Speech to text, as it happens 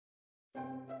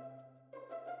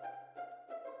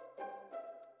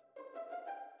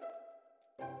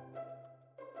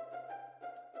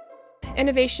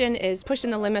Innovation is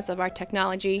pushing the limits of our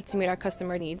technology to meet our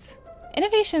customer needs.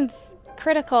 Innovation's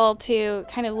critical to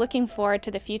kind of looking forward to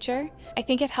the future. I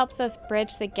think it helps us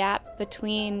bridge the gap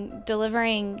between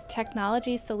delivering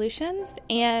technology solutions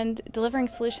and delivering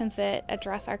solutions that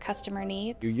address our customer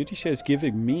needs. UTC is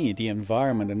giving me the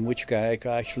environment in which I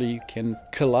actually can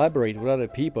collaborate with other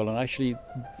people and actually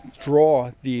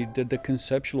draw the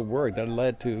conceptual work that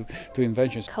led to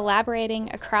inventions.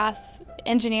 Collaborating across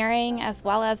engineering as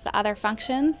well as the other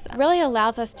functions really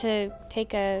allows us to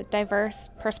take a diverse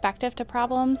perspective to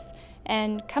problems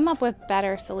and come up with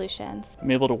better solutions.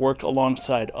 I'm able to work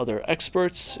alongside other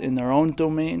experts in their own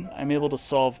domain. I'm able to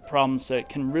solve problems that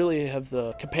can really have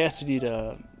the capacity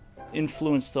to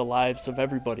influence the lives of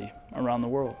everybody around the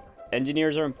world.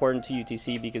 Engineers are important to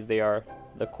UTC because they are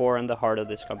the core and the heart of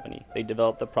this company. They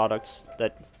develop the products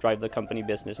that drive the company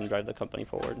business and drive the company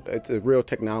forward. It's a real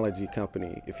technology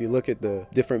company. If you look at the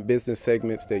different business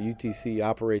segments that UTC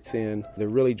operates in, they're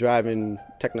really driving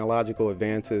technological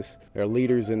advances. They're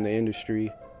leaders in the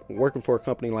industry. Working for a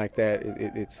company like that,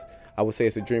 I would say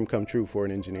it's a dream come true for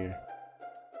an engineer.